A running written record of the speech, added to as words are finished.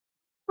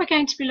we're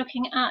going to be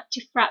looking at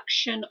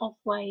diffraction of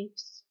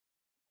waves.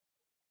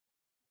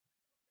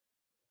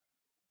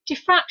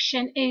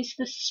 Diffraction is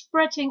the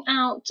spreading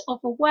out of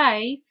a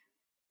wave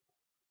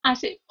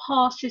as it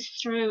passes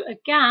through a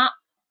gap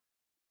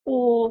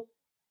or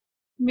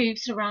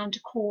moves around a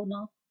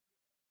corner.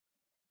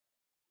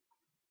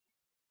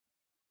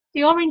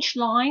 The orange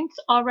lines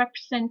are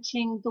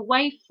representing the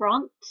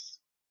wavefronts.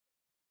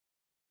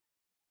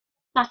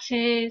 That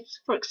is,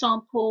 for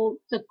example,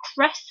 the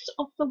crest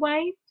of the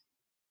wave.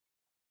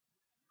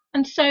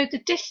 And so the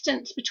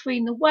distance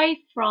between the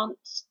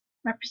wavefronts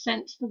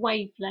represents the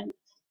wavelength.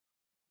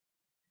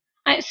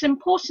 And it's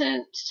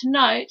important to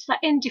note that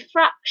in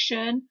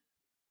diffraction,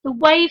 the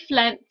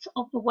wavelength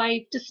of the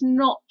wave does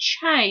not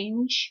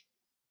change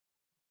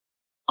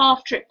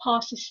after it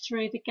passes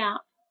through the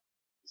gap.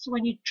 So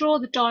when you draw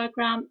the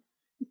diagram,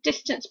 the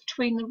distance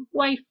between the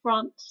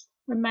wavefronts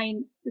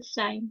remain the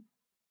same.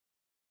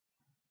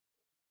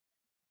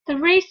 The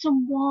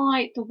reason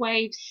why the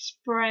waves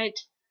spread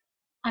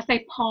as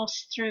they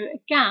pass through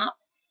a gap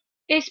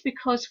is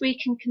because we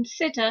can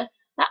consider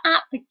that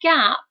at the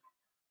gap,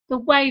 the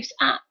waves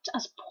act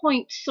as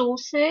point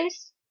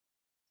sources.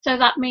 So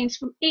that means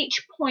from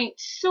each point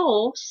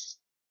source,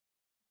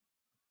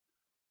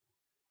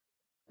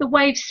 the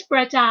waves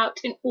spread out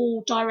in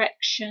all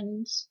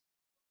directions.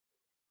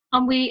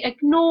 And we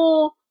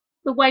ignore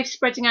the wave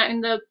spreading out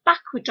in the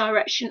backward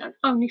direction and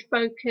only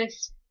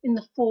focus in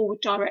the forward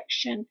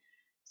direction.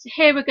 So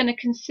here we're going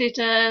to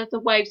consider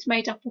the waves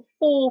made up of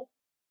 4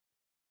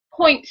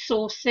 point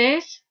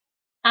sources,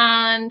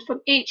 and from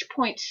each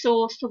point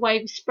source the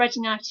wave is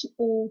spreading out in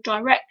all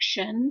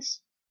directions.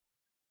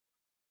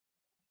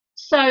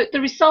 So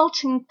the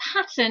resulting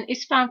pattern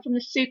is found from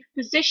the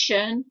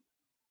superposition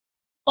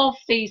of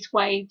these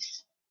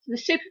waves. So the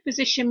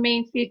superposition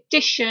means the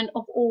addition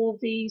of all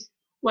these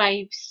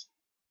waves.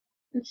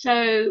 And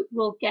so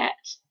we'll get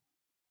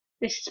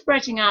this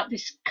spreading out,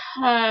 this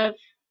curve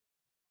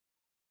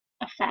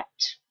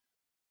effect.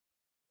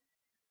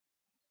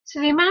 So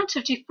the amount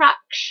of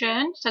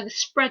diffraction, so the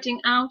spreading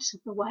out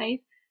of the wave,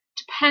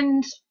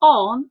 depends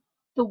on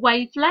the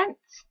wavelength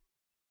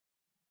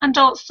and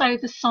also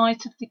the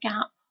size of the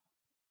gap.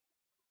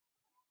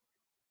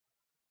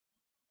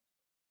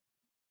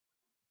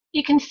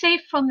 You can see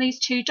from these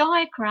 2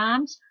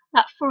 diagrams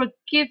that for a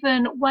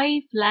given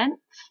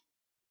wavelength,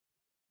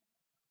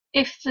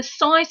 if the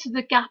size of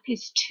the gap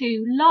is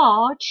too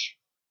large,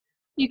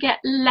 you get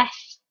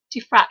less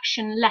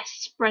diffraction, less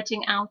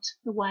spreading out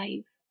of the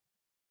wave.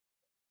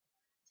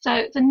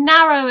 So the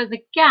narrower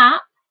the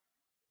gap,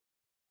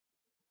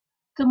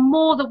 the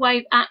more the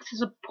wave acts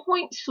as a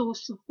point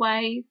source of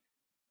wave,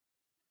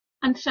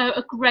 and so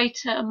a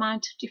greater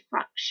amount of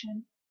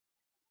diffraction.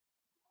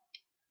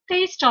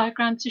 These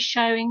diagrams are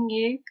showing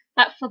you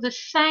that for the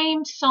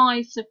same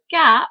size of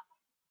gap,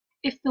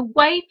 if the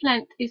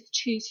wavelength is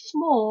too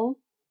small,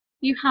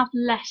 you have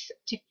less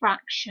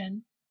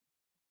diffraction.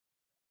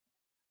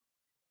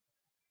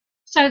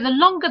 So the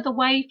longer the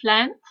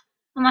wavelength,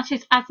 and that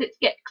is as it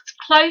gets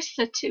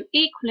closer to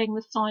equaling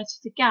the size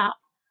of the gap,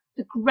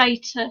 the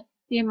greater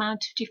the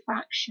amount of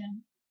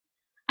diffraction.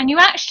 And you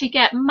actually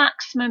get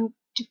maximum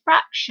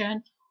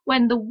diffraction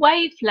when the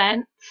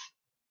wavelength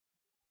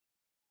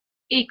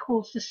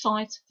equals the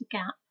size of the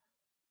gap.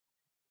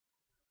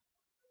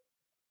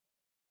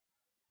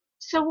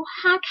 So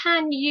how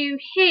can you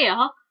hear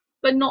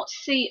but not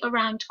see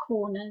around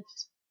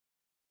corners?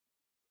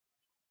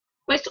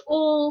 Well, it's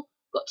all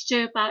got to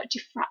do about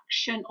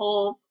diffraction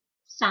of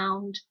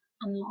sound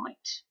and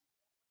light.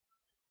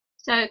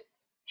 So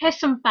here's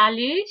some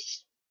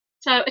values.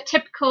 So a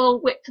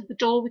typical width of the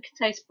door we could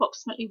say is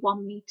approximately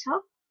 1 metre.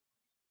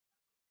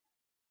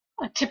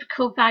 A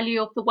typical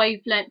value of the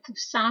wavelength of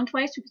sound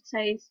waves we could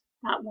say is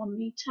about 1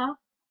 metre.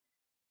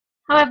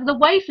 However, the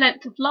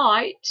wavelength of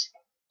light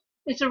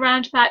is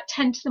around about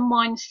 10 to the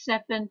minus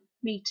 7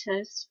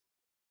 metres.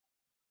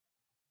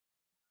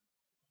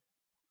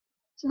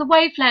 So the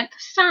wavelength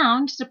of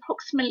sound is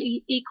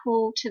approximately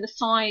equal to the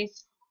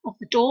size of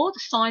the door, the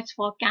size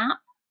of our gap.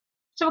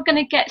 So we're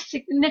going to get a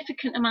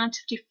significant amount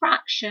of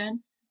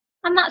diffraction,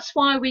 and that's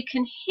why we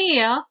can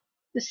hear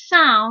the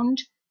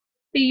sound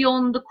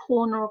beyond the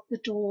corner of the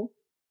door.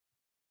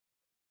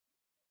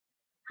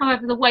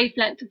 However, the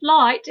wavelength of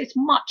light is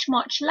much,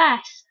 much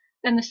less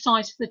than the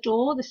size of the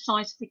door, the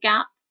size of the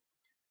gap.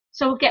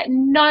 So we'll get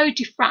no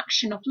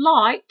diffraction of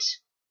light,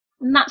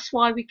 and that's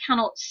why we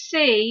cannot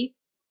see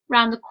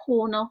round the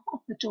corner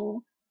of the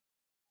door.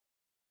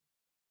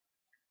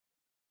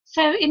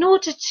 So in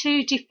order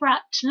to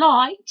diffract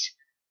light,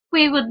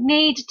 we would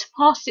need to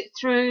pass it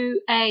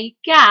through a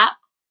gap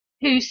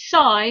whose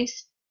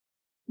size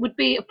would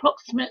be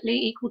approximately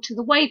equal to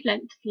the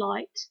wavelength of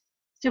light.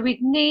 So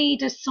we'd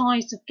need a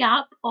size of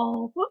gap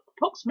of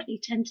approximately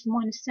 10 to the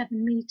minus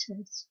 7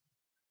 metres.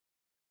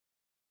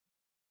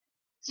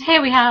 So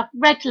here we have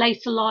red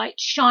laser light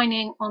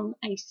shining on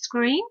a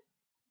screen.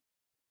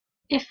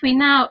 If we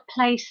now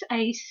place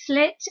a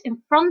slit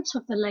in front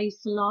of the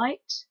laser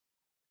light,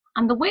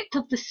 and the width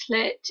of the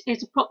slit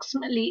is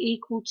approximately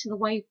equal to the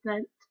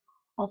wavelength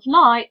of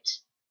light,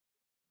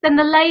 then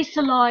the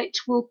laser light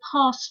will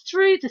pass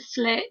through the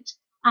slit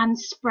and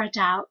spread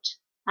out.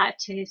 That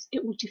is,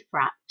 it will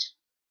diffract.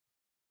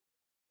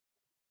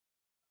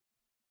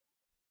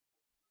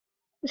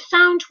 The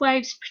sound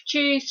waves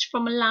produced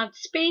from a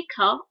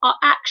loudspeaker are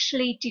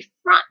actually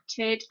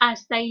diffracted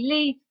as they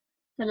leave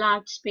the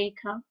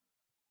loudspeaker.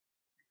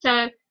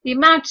 So the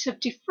amount of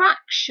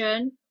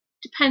diffraction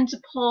depends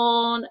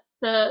upon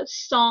the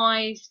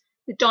size,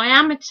 the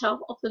diameter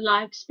of the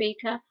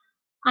loudspeaker,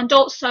 and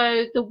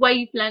also the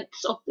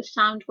wavelengths of the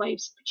sound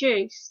waves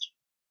produced.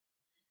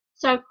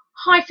 So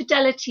high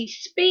fidelity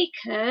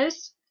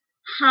speakers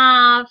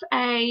have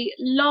a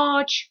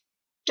large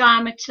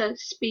diameter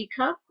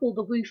speaker called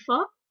the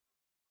woofer,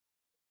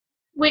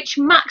 which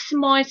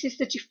maximizes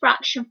the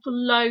diffraction for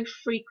low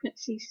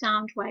frequency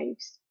sound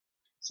waves.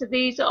 So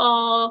these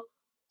are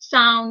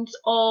sounds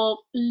of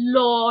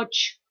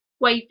large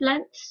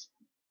wavelengths.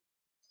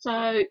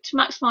 So to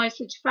maximize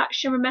the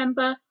diffraction,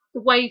 remember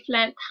the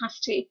wavelength has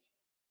to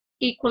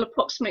equal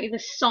approximately the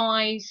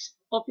size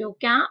of your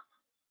gap.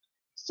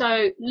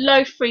 So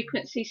low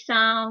frequency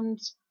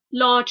sounds,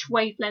 large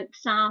wavelength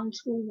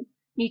sounds will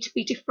need to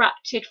be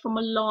diffracted from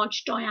a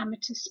large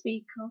diameter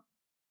speaker.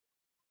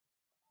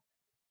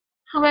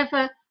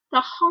 However,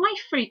 the high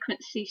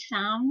frequency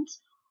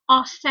sounds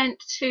are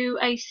sent to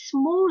a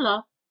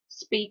smaller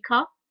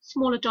speaker,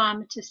 smaller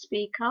diameter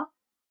speaker,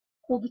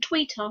 called the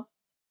tweeter.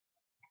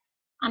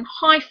 And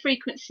high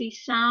frequency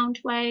sound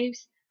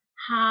waves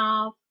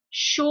have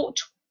short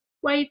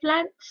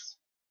wavelengths.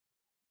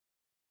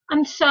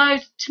 And so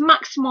to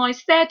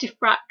maximize their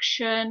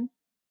diffraction,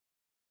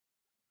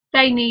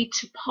 they need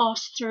to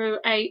pass through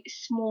a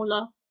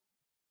smaller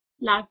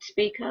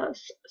loudspeaker,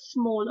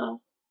 smaller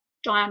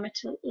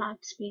diameter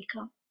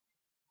loudspeaker.